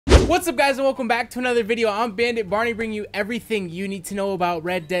What's up, guys, and welcome back to another video. I'm Bandit Barney, bringing you everything you need to know about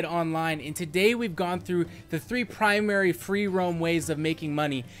Red Dead Online. And today we've gone through the 3 primary free roam ways of making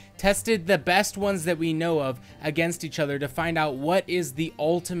money, tested the best ones that we know of against each other to find out what is the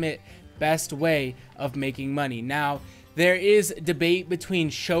ultimate best way of making money. Now, there is debate between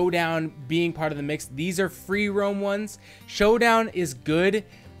Showdown being part of the mix. These are free roam ones. Showdown is good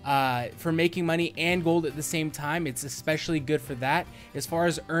for making money and gold at the same time. It's especially good for that. As far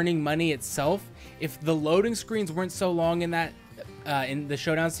as earning money itself, if the loading screens weren't so long in that in the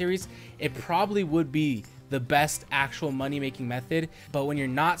Showdown series, it probably would be the best actual money making method. But when you're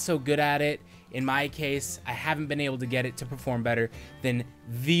not so good at it, in my case, I haven't been able to get it to perform better than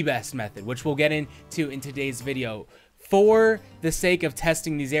the best method, which we'll get into in today's video. For the sake of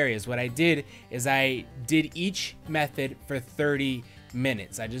testing these areas, what I did is I did each method for 30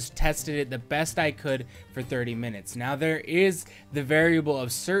 minutes. I just tested it the best I could for 30 minutes. Now, there is the variable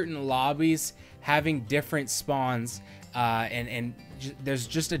of certain lobbies having different spawns, and there's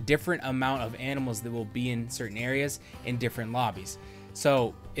just a different amount of animals that will be in certain areas in different lobbies.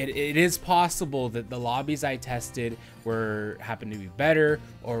 So it is possible that the lobbies I tested happened to be better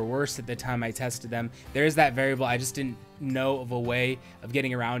or worse at the time I tested them. There is that variable. I just didn't know of a way of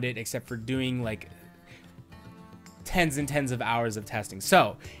getting around it except for doing like tens and tens of hours of testing.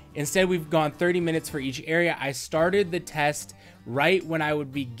 So instead, we've gone 30 minutes for each area. I started the test right when I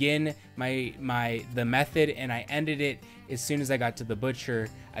would begin the method, and I ended it as soon as I got to the butcher.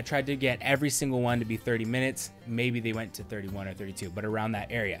 I tried to get every single one to be 30 minutes. Maybe they went to 31 or 32, but around that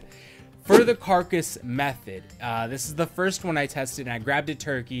area. For the carcass method, this is the first one I tested, and I grabbed a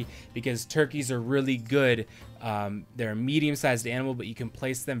turkey because turkeys are really good. They're a medium-sized animal, but you can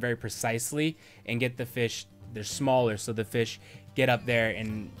place them very precisely and get the fish. They're smaller, so the fish get up there,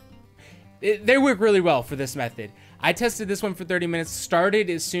 and they work really well for this method. I tested this one for 30 minutes, started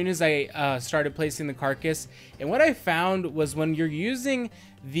as soon as I started placing the carcass, and what I found was when you're using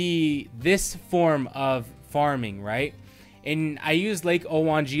this form of farming, right? And I used Lake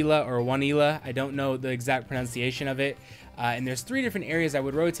Owangila or Wanila, I don't know the exact pronunciation of it, and there's 3 different areas I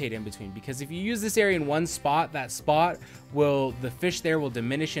would rotate in between, because if you use this area in one spot, that spot the fish there will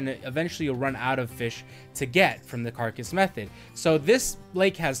diminish, and eventually you'll run out of fish to get from the carcass method. So this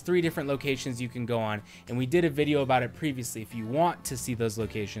lake has 3 different locations you can go on, and we did a video about it previously if you want to see those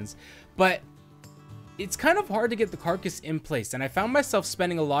locations. But it's kind of hard to get the carcass in place, and I found myself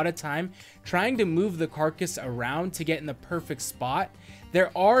spending a lot of time trying to move the carcass around to get in the perfect spot.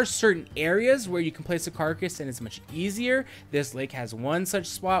 There are certain areas where you can place a carcass and it's much easier. This lake has one such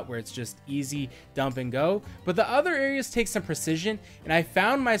spot where it's just easy dump and go, but the other areas take some precision, and I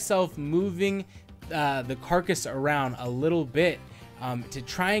found myself moving the carcass around a little bit to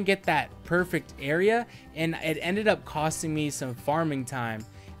try and get that perfect area, and it ended up costing me some farming time.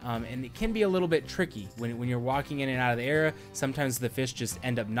 And it can be a little bit tricky when you're walking in and out of the area. Sometimes the fish just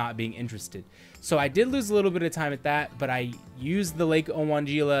end up not being interested. So I did lose a little bit of time at that, but I used the Lake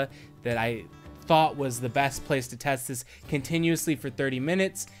Owangila that I thought was the best place to test this continuously for 30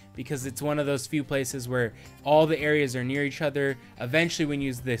 minutes because it's one of those few places where all the areas are near each other. Eventually, when you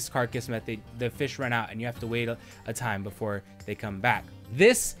use this carcass method, the fish run out and you have to wait a time before they come back.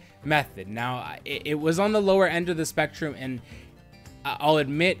 This method, now, it was on the lower end of the spectrum, and I'll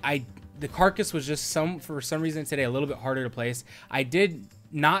admit the carcass was just for some reason today a little bit harder to place. I did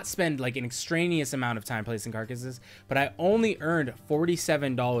not spend like an extraneous amount of time placing carcasses, but I only earned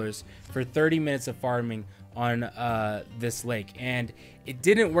 $47 for 30 minutes of farming on this lake, and it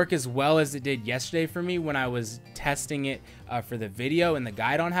didn't work as well as it did yesterday for me when I was testing it for the video and the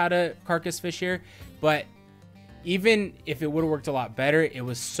guide on how to carcass fish here. But even if it would have worked a lot better, it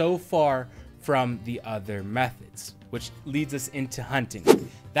was so far from the other methods, which leads us into hunting.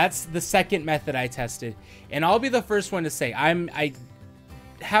 That's the second method I tested, and I'll be the first one to say I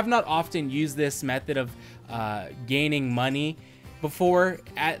have not often used this method of gaining money before.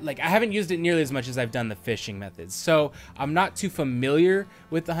 I haven't used it nearly as much as I've done the fishing methods, so I'm not too familiar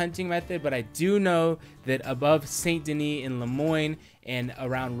with the hunting method, but I do know that above Saint Denis in Lemoyne and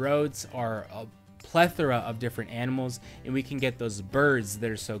around Rhodes are a plethora of different animals, and we can get those birds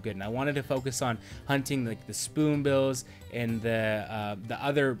that are so good. And I wanted to focus on hunting like the spoonbills and the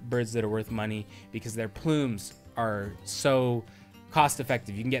other birds that are worth money because their plumes are so cost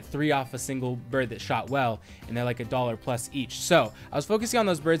effective. You can get 3 off a single bird that shot well, and they're like $1 plus each. So I was focusing on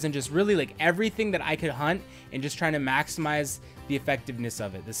those birds and just really like everything that I could hunt and just trying to maximize the effectiveness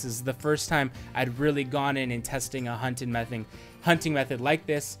of it. This is the first time I'd really gone in and testing a hunting method like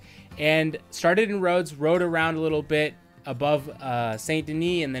this, and started in Rhodes, rode around a little bit above Saint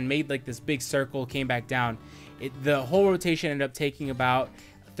Denis, and then made like this big circle, came back down. The whole rotation ended up taking about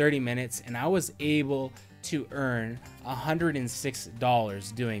 30 minutes, and I was able to earn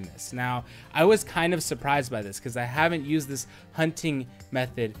 $106 doing this. Now, I was kind of surprised by this because I haven't used this hunting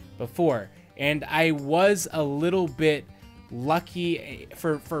method before, and I was a little bit lucky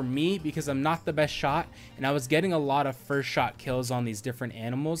for me because I'm not the best shot, and I was getting a lot of first shot kills on these different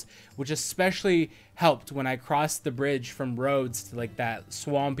animals, which especially helped when I crossed the bridge from roads to like that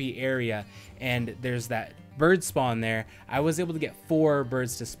swampy area, and there's that bird spawn there. I was able to get 4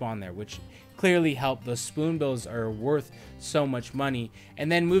 birds to spawn there, which clearly helped. Those spoonbills are worth so much money.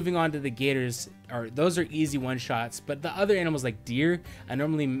 And then moving on to the gators, those are easy one shots, but the other animals like deer, I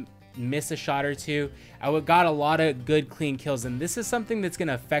normally miss a shot or two. I got a lot of good clean kills, and this is something that's going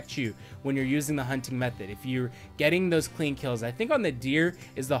to affect you when you're using the hunting method. If you're getting those clean kills, I think on the deer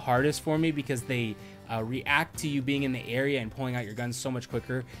is the hardest for me because they react to you being in the area and pulling out your gun so much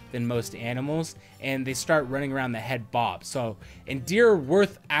quicker than most animals, and they start running around the head bob. So, and deer are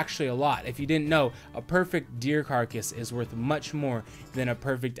worth actually a lot. If you didn't know, a perfect deer carcass is worth much more than a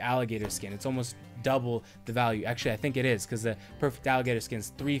perfect alligator skin. It's almost double the value. Actually, I think it is, because the perfect alligator skin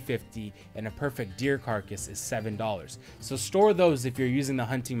is $3.50 and a perfect deer carcass is $7. So store those if you're using the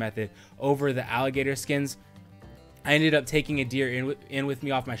hunting method over the alligator skins. I ended up taking a deer in with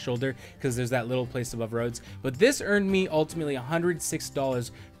me off my shoulder because there's that little place above roads, but this earned me ultimately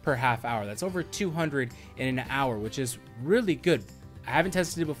 $106 per half hour. That's over $200 in an hour, which is really good. I haven't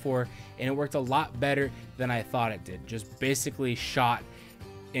tested it before, and it worked a lot better than I thought it did. Just basically shot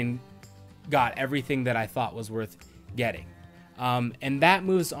and got everything that I thought was worth getting. And that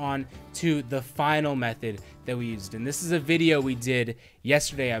moves on to the final method that we used, and this is a video we did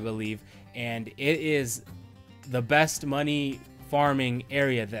yesterday, I believe, and it is the best money farming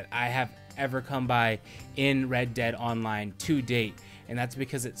area that I have ever come by in Red Dead Online to date, and that's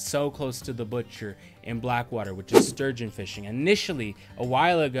because it's so close to the butcher in Blackwater, which is sturgeon fishing. Initially, a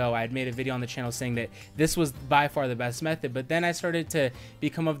while ago, I had made a video on the channel saying that this was by far the best method, but then I started to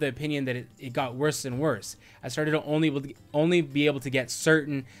become of the opinion that it got worse and worse. I started to only be able to get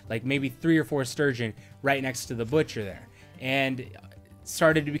certain, like maybe 3 or 4 sturgeon right next to the butcher there, and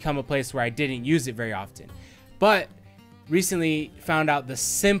started to become a place where I didn't use it very often. But recently found out the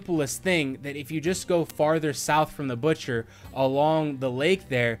simplest thing, that if you just go farther south from the butcher along the lake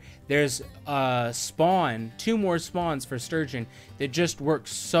there's a spawn, 2 more spawns for sturgeon that just work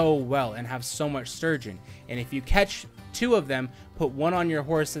so well and have so much sturgeon. And if you catch 2 of them, put 1 on your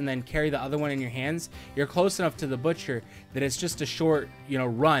horse and then carry the other one in your hands, you're close enough to the butcher that it's just a short,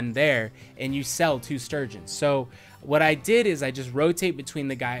 run there, and you sell 2 sturgeon. So what I did is I just rotate between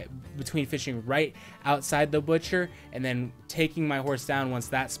fishing right outside the butcher and then taking my horse down once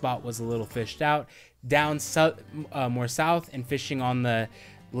that spot was a little fished out, down more south and fishing on the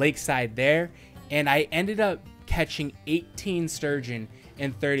lakeside there. And I ended up catching 18 sturgeon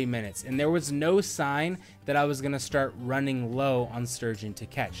in 30 minutes. And there was no sign that I was going to start running low on sturgeon to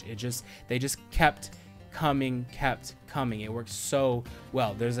catch. They just kept coming. It worked so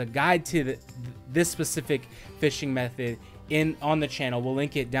well. There's a guide to this specific fishing method on the channel. We'll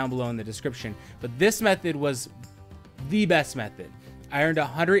link it down below in the description, but this method was the best method. I earned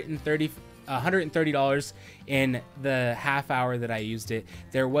 $130 in the half hour that I used it.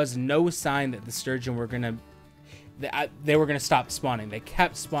 There was no sign that the sturgeon were gonna stop spawning. They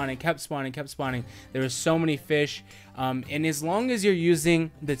kept spawning. There were so many fish, and as long as you're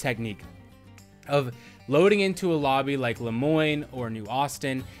using the technique of loading into a lobby like Lemoyne or New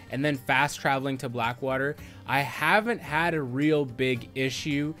Austin and then fast traveling to Blackwater, I haven't had a real big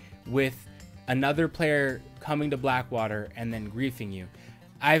issue with another player coming to Blackwater and then griefing you.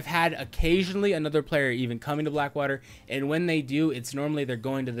 I've had occasionally another player even coming to Blackwater, and when they do, it's normally they're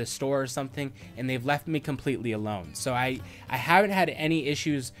going to the store or something and they've left me completely alone. So I haven't had any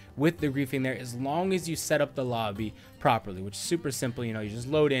issues with the griefing there, as long as you set up the lobby properly, which is super simple. You just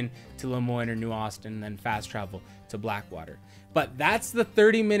load in to Lemoyne or New Austin and then fast travel to Blackwater. But that's the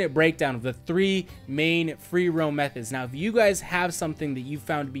 30-minute breakdown of the 3 main free roam methods. Now, if you guys have something that you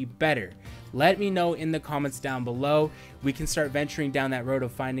found to be better, let me know in the comments down below. We can start venturing down that road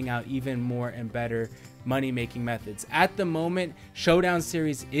of finding out even more and better money-making methods. At the moment, Showdown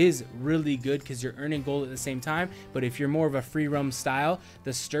series is really good because you're earning gold at the same time, but if you're more of a free roam style,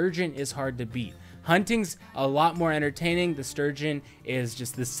 the sturgeon is hard to beat. Hunting's a lot more entertaining. The sturgeon is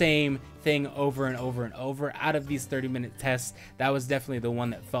just the same thing over and over and over. Out of these 30-minute tests, that was definitely the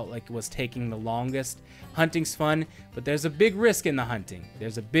one that felt like it was taking the longest. Hunting's fun, but there's a big risk in the hunting.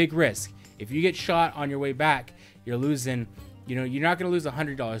 There's a big risk. If you get shot on your way back, you're losing, you're not going to lose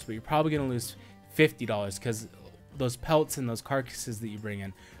 $100, but you're probably going to lose $50, because those pelts and those carcasses that you bring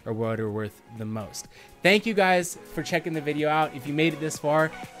in are what are worth the most. Thank you guys for checking the video out. If you made it this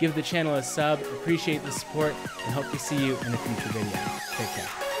far, give the channel a sub. Appreciate the support and hope to see you in a future video.